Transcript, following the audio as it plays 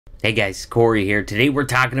Hey guys, Corey here. Today we're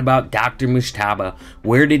talking about Dr. Mujtaba.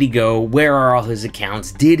 Where did he go? Where are all his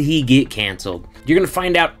accounts? Did he get canceled? You're going to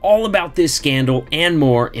find out all about this scandal and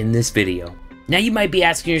more in this video. Now you might be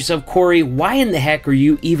asking yourself, Corey, why in the heck are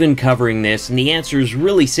you even covering this? And the answer is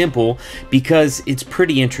really simple, because it's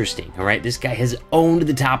pretty interesting, all right? This guy has owned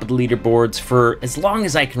the top of the leaderboards for as long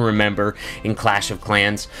as I can remember in Clash of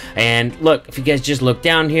Clans. And look, if you guys just look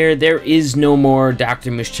down here, there is no more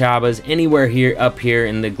Dr. Mujtabas anywhere here up here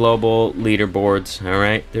in the global leaderboards, all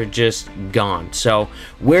right? They're just gone. So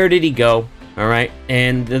where did he go? All right,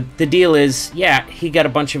 and the deal is, yeah, he got a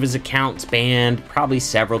bunch of his accounts banned, probably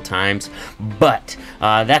several times, but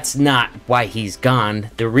that's not why he's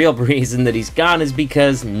gone. The real reason that he's gone is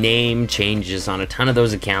because name changes on a ton of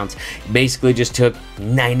those accounts. He basically just took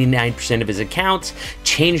 99% of his accounts,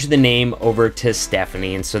 changed the name over to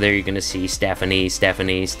Stephanie, and so there you're gonna see Stephanie.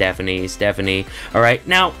 All right,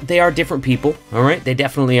 now they are different people. All right, they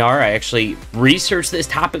definitely are. I actually researched this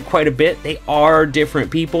topic quite a bit. They are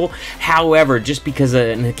different people. However, just because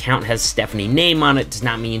an account has Stephanie name on it does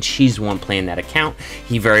not mean she's the one playing that account.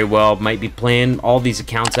 He very well might be playing all these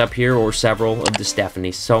accounts up here or several of the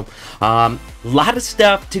Stephanies. So a lot of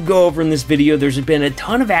stuff to go over in this video. There's been a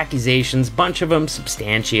ton of accusations, bunch of them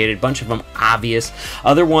substantiated, bunch of them obvious,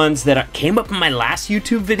 other ones that came up in my last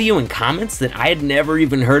YouTube video in comments that I had never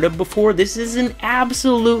even heard of before. This is an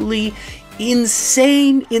absolutely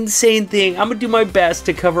insane thing. I'm gonna do my best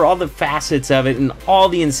to cover all the facets of it and all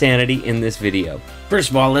the insanity in this video. First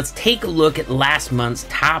of all, let's take a look at last month's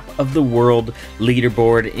top of the world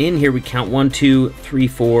leaderboard. In here we count 1, 2, 3,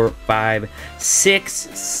 4, 5, 6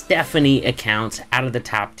 Stephanie accounts out of the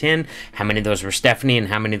top 10. How many of those were Stephanie and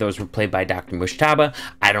how many of those were played by Dr. Mujtaba?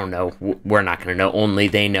 I don't know. We're not going to know. Only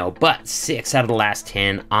they know. But 6 out of the last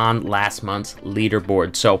 10 on last month's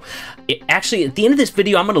leaderboard. So actually, at the end of this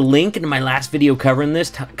video, I'm going to link into my last video covering this,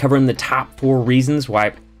 covering the top 4 reasons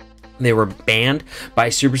why they were banned by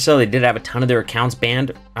Supercell. They did have a ton of their accounts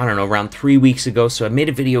banned, I don't know, around 3 weeks ago. So I made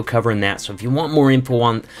a video covering that. So if you want more info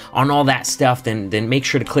on all that stuff, then make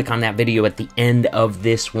sure to click on that video at the end of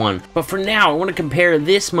this one. But for now, I want to compare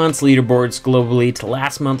this month's leaderboards globally to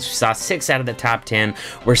last month. We saw 6 out of the top 10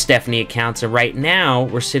 were Stephanie accounts. And right now,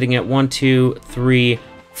 we're sitting at 1, 2, 3,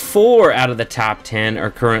 4 out of the top 10 are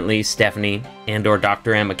currently Stephanie and or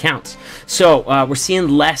Dr. M accounts. So we're seeing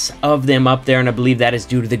less of them up there, and I believe that is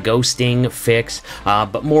due to the ghosting fix.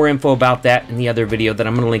 But more info about that in the other video that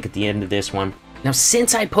I'm going to link at the end of this one. Now,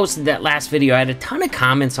 since I posted that last video, I had a ton of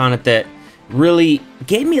comments on it that really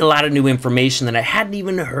gave me a lot of new information that I hadn't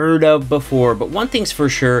even heard of before. But one thing's for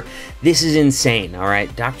sure, this is insane. All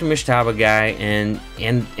right, Dr. Mujtaba guy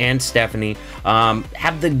and Stephanie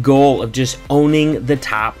have the goal of just owning the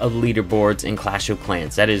top of leaderboards in Clash of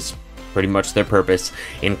Clans. That is pretty much their purpose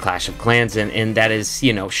in Clash of Clans, and that is,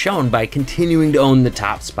 you know, shown by continuing to own the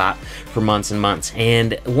top spot for months and months.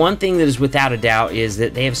 And one thing that is without a doubt is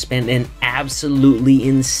that they have spent an absolutely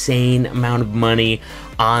insane amount of money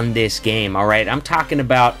on this game. All right, I'm talking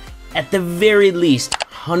about at the very least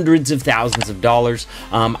hundreds of thousands of dollars.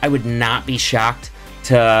 I would not be shocked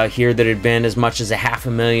to hear that it had been as much as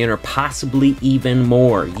 $500,000 or possibly even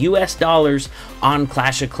more US dollars on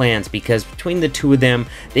Clash of Clans, because between the two of them,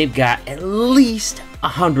 they've got at least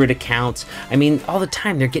 100 accounts. I mean, all the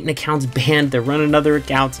time they're getting accounts banned, they're running other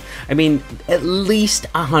accounts. I mean, at least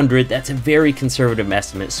 100. That's a very conservative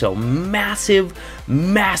estimate. So massive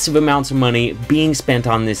amounts of money being spent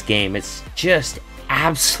on this game. It's just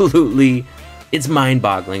absolutely, it's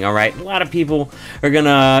mind-boggling. All right, a lot of people are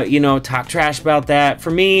gonna, you know, talk trash about that. For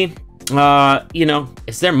me, you know,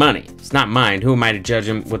 it's their money. It's not mine. Who am I to judge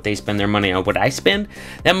them what they spend their money on? Would I spend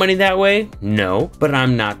that money that way? No, but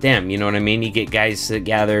I'm not them. You know what I mean? You get guys that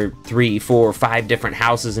gather 3, 4, 5 different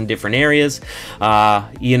houses in different areas.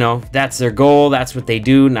 You know, that's their goal. That's what they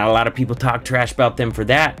do. Not a lot of people talk trash about them for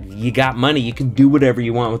that. You got money. You can do whatever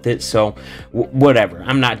you want with it. So whatever.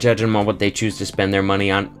 I'm not judging them on what they choose to spend their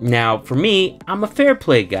money on. Now, for me, I'm a fair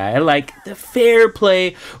play guy. I like the fair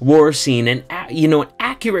play war scene and, you know, an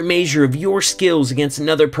accurate measure of your skills against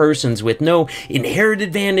another person's with no inherent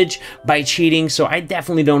advantage by cheating. So I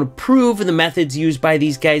definitely don't approve of the methods used by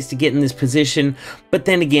these guys to get in this position. But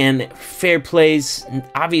then again, fair play's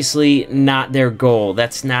obviously not their goal.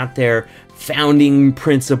 That's not their founding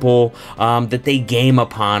principle that they game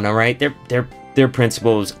upon. All right, their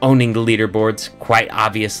principle is owning the leaderboards, quite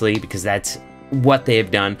obviously, because that's what they have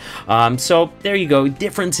done. So there you go.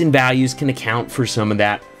 Difference in values can account for some of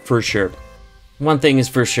that for sure. One thing is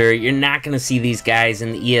for sure, you're not going to see these guys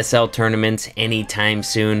in the ESL tournaments anytime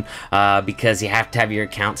soon because you have to have your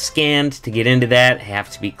account scanned to get into that. They have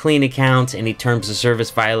to be clean accounts, any terms of service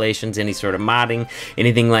violations, any sort of modding,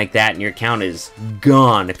 anything like that, and your account is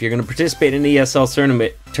gone. If you're going to participate in the ESL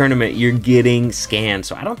tournament, you're getting scanned.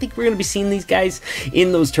 So I don't think we're going to be seeing these guys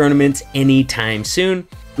in those tournaments anytime soon,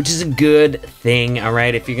 which is a good thing. All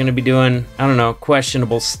right, if you're going to be doing, I don't know,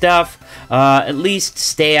 questionable stuff, at least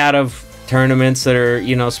stay out of tournaments that are,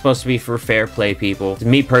 you know, supposed to be for fair play people. To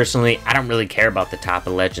me personally, I don't really care about the top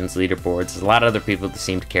of Legends leaderboards. There's a lot of other people that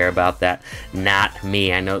seem to care about that. Not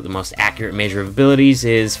me. I know the most accurate measure of abilities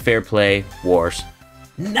is fair play wars.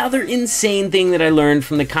 Another insane thing that I learned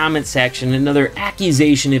from the comment section, another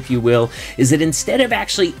accusation if you will, is that instead of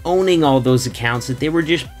actually owning all those accounts, that they were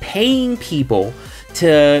just paying people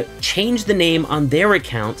to change the name on their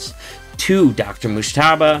accounts to Dr.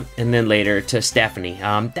 Mujtaba and then later to Stephanie.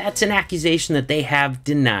 That's an accusation that they have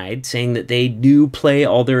denied, saying that they do play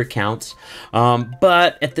all their accounts,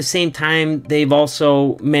 but at the same time they've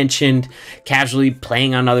also mentioned casually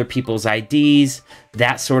playing on other people's IDs,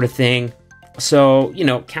 that sort of thing. So, you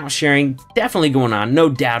know, account sharing definitely going on, no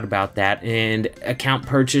doubt about that. And account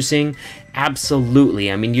purchasing,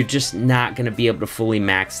 absolutely. I mean, you're just not going to be able to fully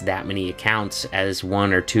max that many accounts as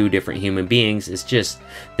one or two different human beings. It's just,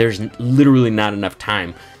 there's literally not enough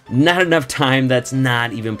time. Not enough time, that's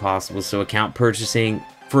not even possible. So account purchasing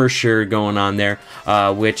for sure going on there,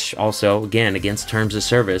 which also, again, against terms of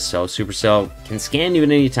service. So Supercell can scan you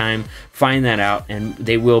at any time, find that out, and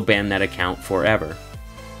they will ban that account forever.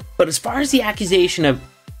 But as far as the accusation of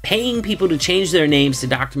paying people to change their names to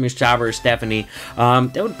Dr. Mujtaba or Stephanie,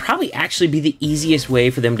 that would probably actually be the easiest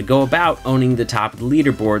way for them to go about owning the top of the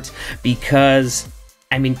leaderboards, because,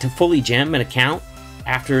 I mean, to fully gem an account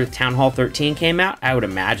after Town Hall 13 came out, I would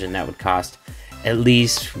imagine that would cost at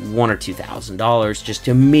least $1,000 or $2,000 just to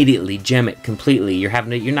immediately gem it completely. You're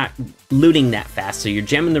not looting that fast, so you're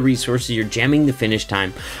gemming the resources, you're gemming the finish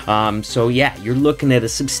time. So yeah, you're looking at a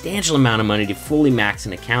substantial amount of money to fully max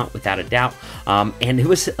an account without a doubt. And it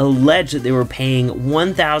was alleged that they were paying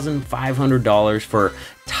 $1,500 for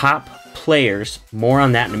top players, more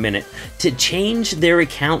on that in a minute, to change their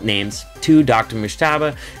account names to Dr.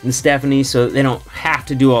 Mujtaba and Stephanie, so that they don't have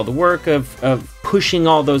to do all the work of pushing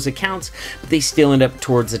all those accounts, but they still end up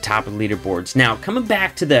towards the top of leaderboards. Now, coming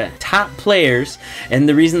back to the top players, and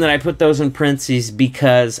the reason that I put those in parentheses,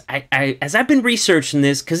 because as I've been researching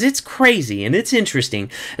this, because it's crazy and it's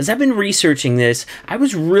interesting, as I've been researching this, I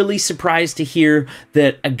was really surprised to hear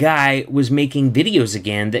that a guy was making videos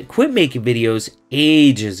again that quit making videos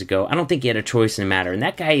ages ago. I don't think he had a choice in the matter, and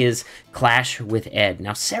that guy is Clash with Ed.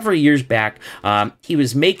 Now, several years back, he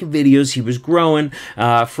was making videos, he was growing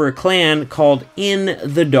for a clan called In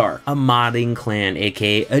the Dark, a modding clan,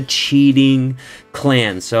 aka a cheating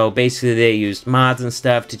clan. So basically they used mods and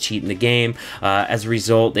stuff to cheat in the game. As a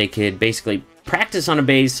result, they could basically practice on a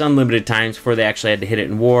base unlimited times before they actually had to hit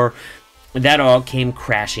it in war. That all came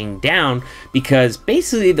crashing down because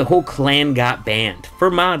basically the whole clan got banned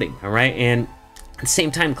for modding, all right? And at the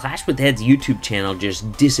same time, Clash with Ed's YouTube channel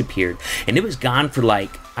just disappeared, and it was gone for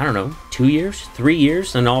like, I don't know, 2 years, 3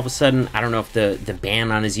 years, and all of a sudden, I don't know if the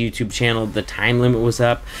ban on his YouTube channel, the time limit was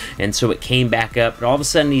up, and so it came back up, but all of a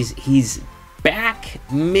sudden he's back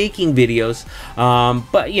making videos,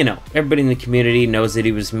 but you know, everybody in the community knows that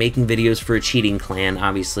he was making videos for a cheating clan,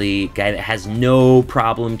 obviously, a guy that has no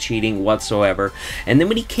problem cheating whatsoever. And then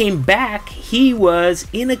when he came back, he was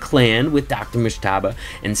in a clan with Dr. Mujtaba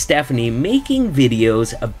and Stephanie making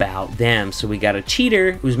videos about them. So we got a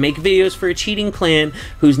cheater who's making videos for a cheating clan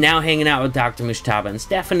who's now hanging out with Dr. Mujtaba and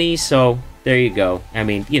Stephanie. So there you go. I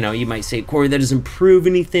mean, you know, you might say, Corey, that doesn't prove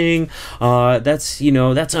anything. That's, you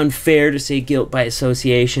know, that's unfair to say guilt by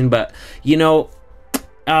association. But, you know,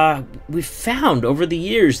 we've found over the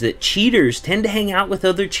years that cheaters tend to hang out with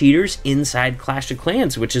other cheaters inside Clash of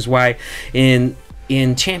Clans, which is why in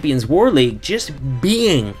Champions War League, just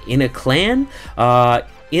being in a clan,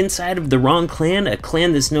 inside of the wrong clan, a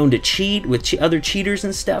clan that's known to cheat with other cheaters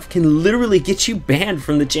and stuff, can literally get you banned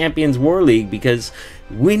from the Champions War League, because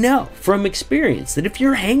we know from experience that if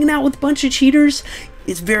you're hanging out with a bunch of cheaters,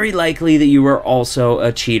 it's very likely that you are also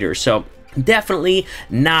a cheater. So definitely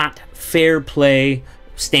not fair play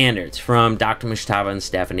standards from Dr. Mujtaba and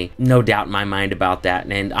Stephanie. No doubt in my mind about that.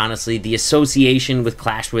 And honestly, the association with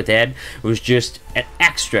Clash with Ed was just an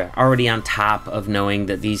extra, already on top of knowing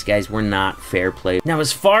that these guys were not fair play. Now,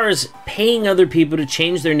 as far as paying other people to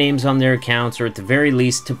change their names on their accounts, or at the very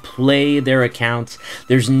least to play their accounts,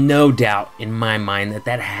 there's no doubt in my mind that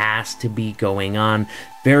that has to be going on.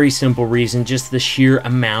 Very simple reason, just the sheer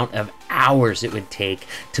amount of hours it would take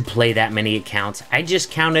to play that many accounts. I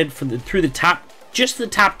just counted through the top, just the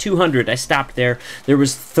top 200. I stopped there. There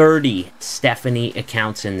was 30 Stephanie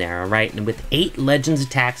accounts in there, all right? And with 8 Legends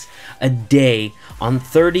attacks a day on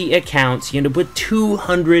 30 accounts, you end up with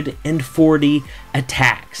 240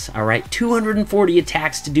 attacks, all right? 240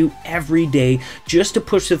 attacks to do every day just to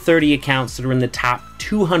push the 30 accounts that are in the top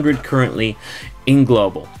 200 currently in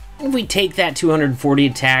global. If we take that 240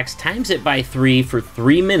 attacks, times it by 3 for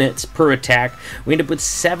 3 minutes per attack, we end up with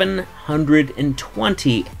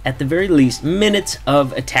 720, at the very least, minutes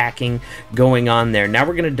of attacking going on there. Now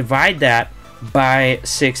we're going to divide that by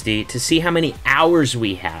 60 to see how many hours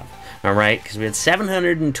we have. All right, because we had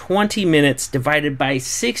 720 minutes divided by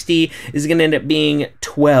 60 is going to end up being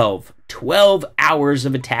 12 hours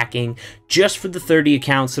of attacking just for the 30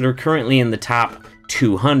 accounts that are currently in the top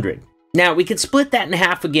 200. Now, we could split that in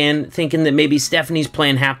half again, thinking that maybe Stephanie's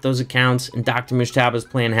playing half those accounts and Dr. Mujtaba's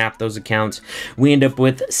playing half those accounts. We end up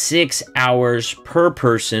with 6 hours per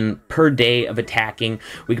person per day of attacking.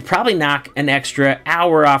 We could probably knock an extra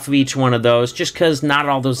hour off of each one of those just because not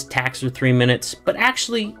all those attacks are 3 minutes. But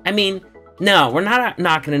actually, I mean, no, we're not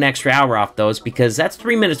knocking an extra hour off those because that's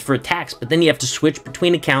 3 minutes for attacks, but then you have to switch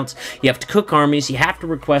between accounts, you have to cook armies, you have to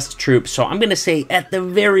request troops. So I'm going to say at the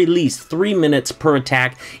very least 3 minutes per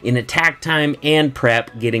attack in attack time and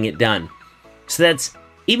prep getting it done. So that's,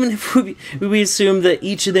 even if we assume that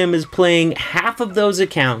each of them is playing half of those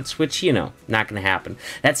accounts, which, you know, not going to happen.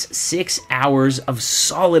 That's 6 hours of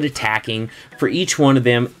solid attacking for each one of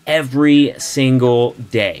them every single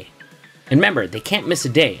day. And remember, they can't miss a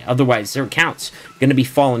day, otherwise their account's going to be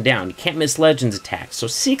falling down. You can't miss Legends attacks. So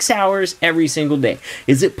 6 hours every single day.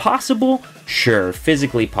 Is it possible? Sure,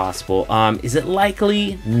 physically possible. Is it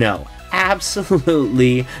likely? No,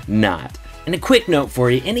 absolutely not. And a quick note for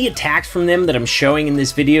you, any attacks from them that I'm showing in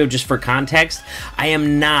this video, just for context, I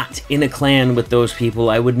am not in a clan with those people.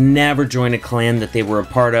 I would never join a clan that they were a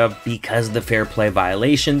part of because of the fair play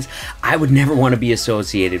violations. I would never want to be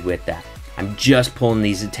associated with that. I'm just pulling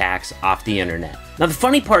these attacks off the internet. Now, the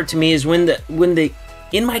funny part to me is when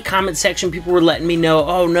in my comment section, people were letting me know,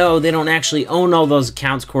 oh no, they don't actually own all those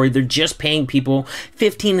accounts, Corey. They're just paying people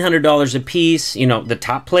 $1,500 a piece, you know, the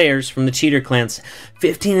top players from the cheater clans,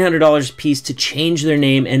 $1,500 a piece to change their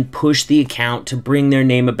name and push the account to bring their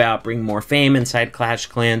name about, bring more fame inside Clash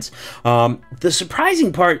Clans. The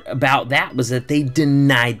surprising part about that was that they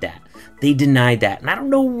denied that. They denied that. And I don't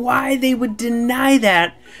know why they would deny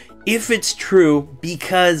that if it's true,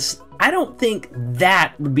 because I don't think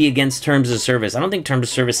that would be against terms of service. I don't think terms of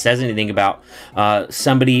service says anything about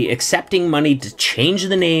somebody accepting money to change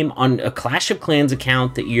the name on a Clash of Clans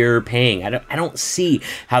account that you're paying. I don't see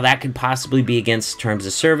how that could possibly be against terms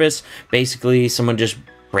of service. Basically, someone just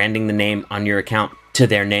branding the name on your account to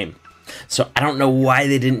their name. So I don't know why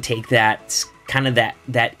they didn't take that kind of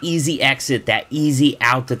that easy exit, that easy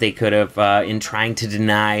out that they could have in trying to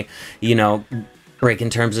deny, you know,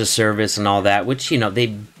 breaking terms of service and all that, which, you know,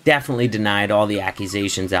 they definitely denied all the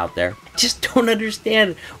accusations out there. I just don't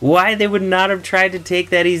understand why they would not have tried to take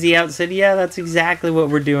that easy out and said, yeah, that's exactly what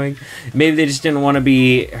we're doing. Maybe they just didn't want to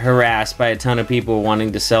be harassed by a ton of people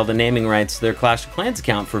wanting to sell the naming rights to their Clash of Clans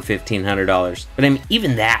account for $1,500. But I mean,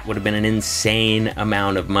 even that would have been an insane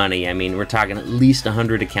amount of money. I mean, we're talking at least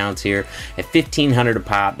 100 accounts here at $1,500 a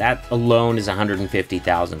pop. That alone is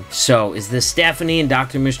 $150,000. So is the Stephanie and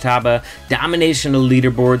Dr. Mujtaba domination of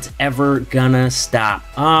leaderboards ever gonna stop?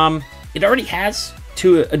 It already has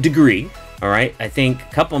to a degree, all right? I think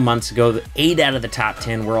a couple of months ago, 8 out of the top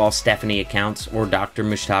 10 were all Stephanie accounts or Dr.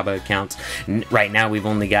 Mujtaba accounts. Right now, we've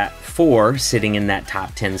only got 4 sitting in that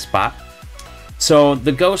top 10 spot. So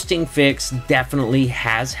the ghosting fix definitely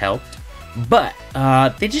has helped, but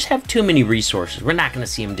they just have too many resources. We're not going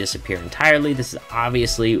to see them disappear entirely. This is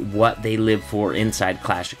obviously what they live for inside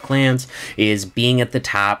Clash of Clans, is being at the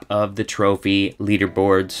top of the trophy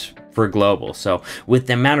leaderboards for global. So with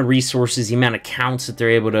the amount of resources, the amount of accounts that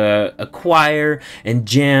they're able to acquire and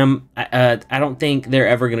gem, I don't think they're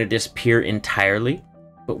ever going to disappear entirely.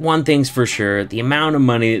 But one thing's for sure, the amount of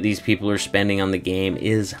money that these people are spending on the game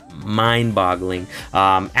is mind-boggling.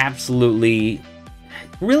 Absolutely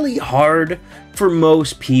really hard for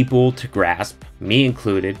most people to grasp, me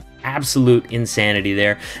included. Absolute insanity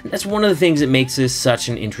there. And that's one of the things that makes this such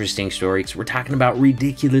an interesting story, because we're talking about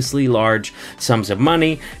ridiculously large sums of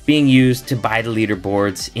money being used to buy the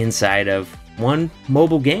leaderboards inside of one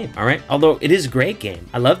mobile game, all right? Although it is a great game.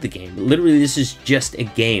 I love the game. Literally, this is just a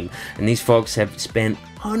game. And these folks have spent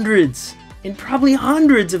hundreds and probably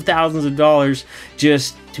hundreds of thousands of dollars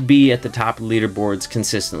just to be at the top of leaderboards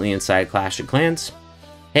consistently inside Clash of Clans.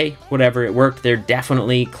 Hey, whatever, it worked. They're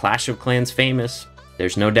definitely Clash of Clans famous.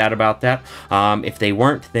 There's no doubt about that. If they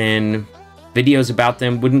weren't, then videos about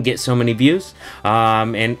them wouldn't get so many views.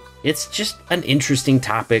 And it's just an interesting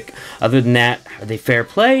topic. Other than that, are they fair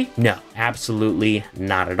play? No, absolutely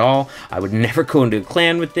not at all. I would never go into a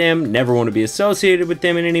clan with them, never want to be associated with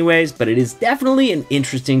them in any ways, but it is definitely an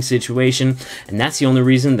interesting situation, and that's the only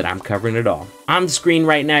reason that I'm covering it all. On the screen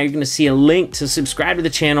right now, you're going to see a link to subscribe to the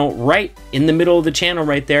channel right in the middle of the channel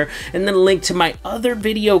right there, and then a link to my other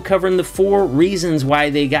video covering the 4 reasons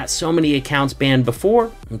why they got so many accounts banned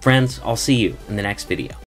before. And friends, I'll see you in the next video.